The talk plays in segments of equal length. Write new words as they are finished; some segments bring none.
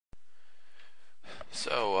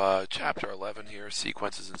Chapter 11 here,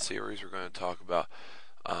 sequences and series. We're going to talk about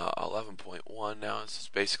 11.1 now. This is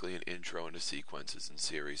basically an intro into sequences and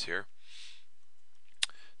series here.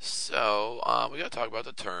 We got to talk about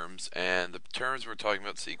the terms, and the terms we're talking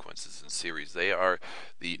about sequences and series. They are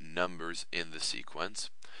the numbers in the sequence.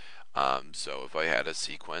 So if I had a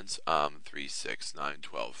sequence, 3, 6, 9,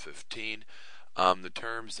 12, 15, the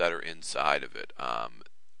terms that are inside of it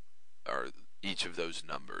are each of those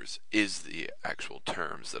numbers is the actual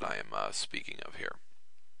terms that I am speaking of here.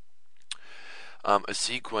 A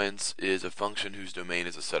sequence is a function whose domain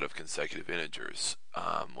is a set of consecutive integers.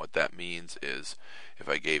 What that means is if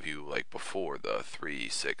I gave you, like before, the 3,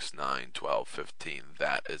 6, 9, 12, 15,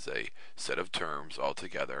 that is a set of terms all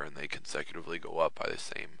together, and they consecutively go up by the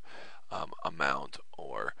same amount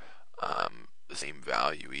or the same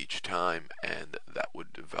value each time, and that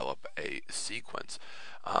would develop a sequence.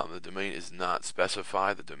 The domain is not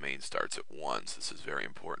specified. The domain starts at 1. So this is very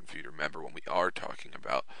important for you to remember when we are talking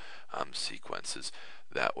about sequences,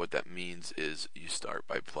 that what that means is you start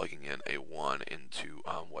by plugging in a 1 into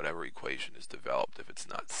whatever equation is developed if it's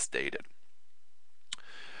not stated.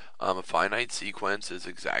 A finite sequence is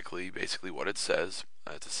basically what it says.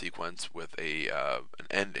 It's a sequence with an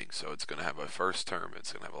ending, so it's going to have a first term,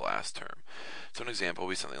 it's going to have a last term. So an example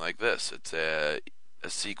will be something like this. It's a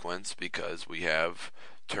sequence because we have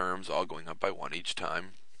terms all going up by 1 each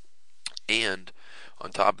time, and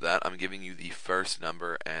on top of that I'm giving you the first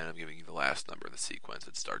number and I'm giving you the last number in the sequence.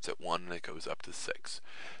 It starts at 1 and it goes up to 6.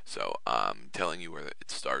 So I'm telling you where it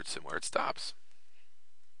starts and where it stops.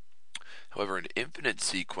 However, an infinite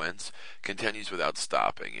sequence continues without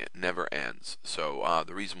stopping. It never ends. So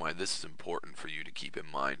the reason why this is important for you to keep in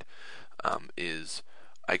mind is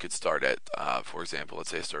I could start at, for example,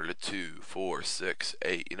 let's say I started at 2, 4, 6,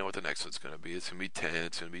 8. You know what the next one's going to be? It's going to be 10,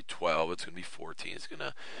 it's going to be 12, it's going to be 14. It's going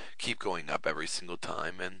to keep going up every single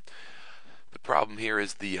time. And the problem here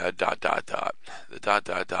is the dot, dot, dot. The dot,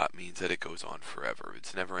 dot, dot means that it goes on forever.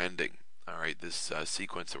 It's never ending. Alright, this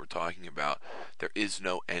sequence that we're talking about, there is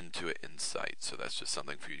no end to it in sight. So that's just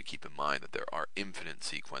something for you to keep in mind, that there are infinite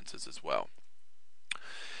sequences as well.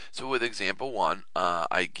 So with example 1,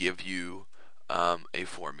 I give you a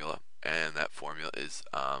formula, and that formula is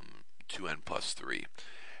 2n plus 3.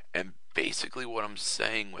 And basically what I'm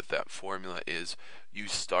saying with that formula is you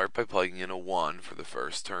start by plugging in a 1 for the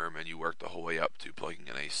first term, and you work the whole way up to plugging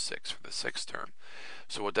in a 6 for the sixth term.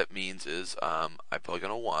 So what that means is I plug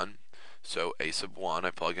in a 1. So a sub 1,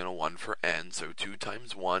 I plug in a 1 for n, so 2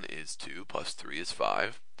 times 1 is 2, plus 3 is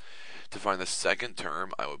 5. To find the second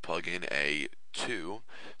term, I would plug in a 2.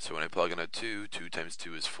 So when I plug in a 2, 2 times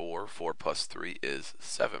 2 is 4, 4 plus 3 is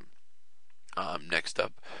 7. Next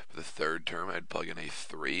up, for the third term, I'd plug in a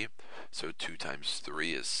 3. So 2 times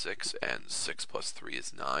 3 is 6, and 6 plus 3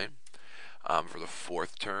 is 9. For the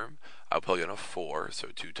fourth term, I'll plug in a 4, so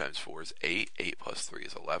 2 times 4 is 8, 8 plus 3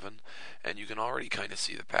 is 11, and you can already kind of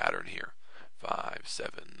see the pattern here, 5,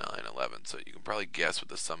 7, 9, 11, so you can probably guess what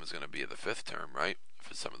the sum is going to be of the fifth term, right?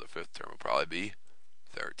 The sum of the fifth term will probably be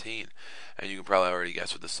 13, and you can probably already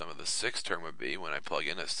guess what the sum of the sixth term would be. When I plug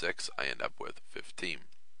in a 6, I end up with 15.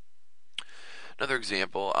 Another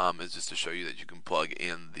example is just to show you that you can plug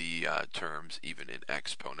in the terms even in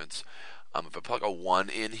exponents. If I plug a 1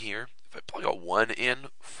 in here, if I plug a 1 in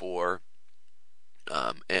for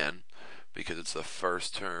n, because it's the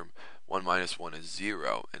first term, 1 minus 1 is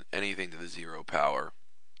 0, and anything to the 0 power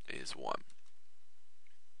is 1.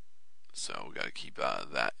 So we've got to keep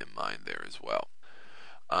that in mind there as well.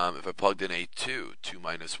 If I plugged in a 2, 2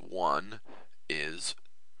 minus 1 is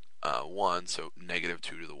 1, so negative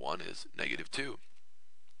 2 to the 1 is negative 2.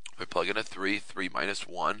 If I plug in a 3, 3 minus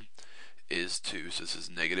 1 is 2, so this is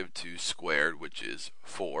negative 2 squared, which is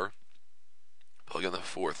 4. Plug in the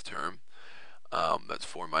fourth term, that's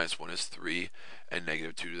 4 minus 1 is 3, and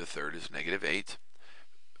negative 2 to the third is negative 8.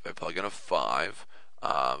 If I plug in a 5,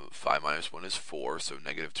 5 minus 1 is 4, so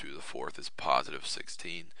negative 2 to the fourth is positive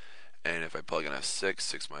 16. And if I plug in a 6,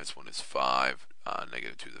 6 minus 1 is 5,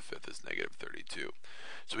 negative 2 to the fifth is negative 32.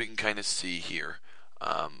 So we can kind of see here,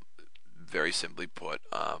 very simply put,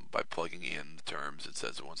 by plugging in the terms, it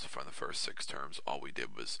says it wants to find the first 6 terms. All we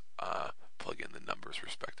did was plug in the numbers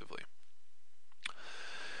respectively.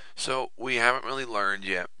 So we haven't really learned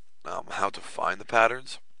yet how to find the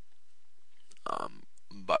patterns,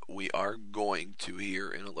 but we are going to here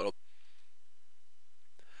in a little.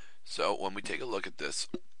 So when we take a look at this,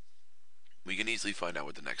 we can easily find out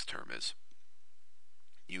what the next term is.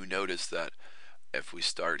 You notice that if we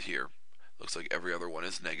start here, looks like every other one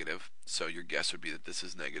is negative, so your guess would be that this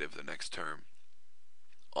is negative, the next term.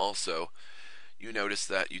 Also, you notice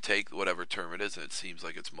that you take whatever term it is and it seems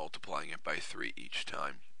like it's multiplying it by 3 each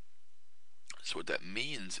time. So what that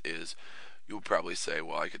means is you'll probably say,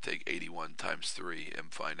 well, I could take 81 times 3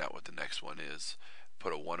 and find out what the next one is,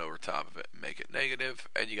 put a 1 over top of it, make it negative,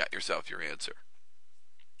 and you got yourself your answer.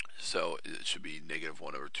 So it should be negative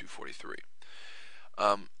 1 over 243.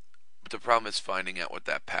 But the problem is finding out what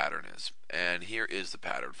that pattern is. And here is the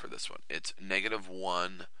pattern for this one. It's negative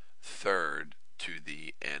 1/3 to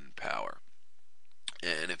the n power.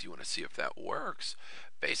 And if you want to see if that works,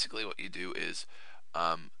 basically what you do is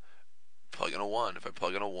plug in a 1. If I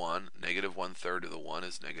plug in a 1, negative 1/3 to the 1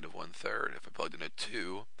 is negative 1/3. If I plugged in a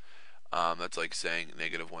 2, that's like saying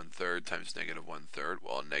negative 1/3 times negative 1/3.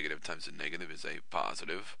 Well, a negative times a negative is a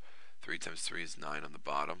positive. 3 times 3 is 9 on the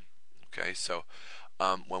bottom. Okay, so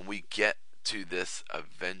when we get to this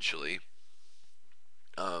eventually,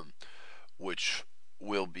 which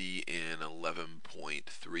will be in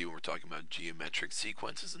 11.3 when we're talking about geometric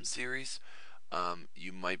sequences and series,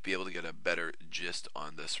 you might be able to get a better gist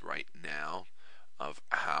on this right now of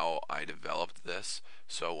how I developed this.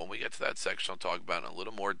 So when we get to that section, I'll talk about it in a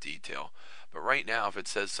little more detail. But right now, if it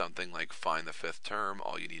says something like find the fifth term,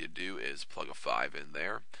 all you need to do is plug a 5 in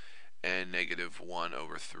there, and negative 1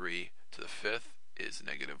 over 3 to the fifth is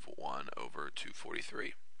negative 1 over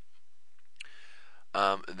 243.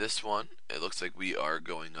 This one, it looks like we are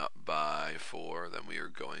going up by 4, then we are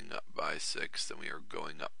going up by 6, then we are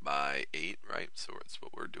going up by 8, right? So that's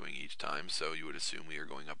what we're doing each time. So you would assume we are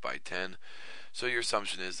going up by 10. So your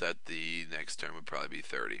assumption is that the next term would probably be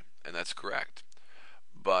 30, and that's correct.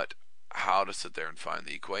 But how to sit there and find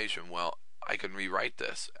the equation? Well, I can rewrite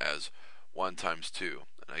this as 1 times 2,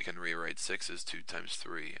 and I can rewrite 6 as 2 times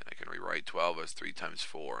 3, and I can rewrite 12 as 3 times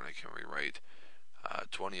 4, and I can rewrite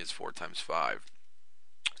 20 as 4 times 5.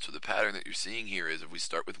 So the pattern that you're seeing here is if we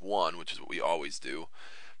start with 1, which is what we always do,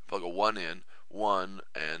 plug a 1 in, 1,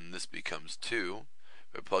 and this becomes 2.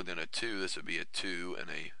 If I plugged in a 2, this would be a 2 and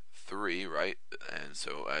a 3, right? And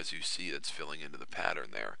so as you see, that's filling into the pattern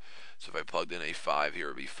there. So if I plugged in a 5 here,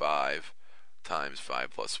 it would be 5 times 5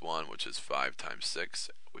 plus 1, which is 5 times 6,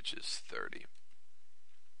 which is 30.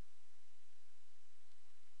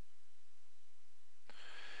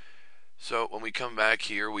 So when we come back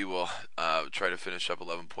here, we will try to finish up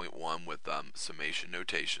 11.1 with summation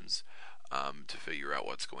notations to figure out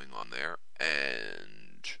what's going on there.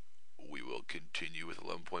 And we will continue with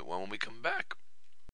 11.1 when we come back.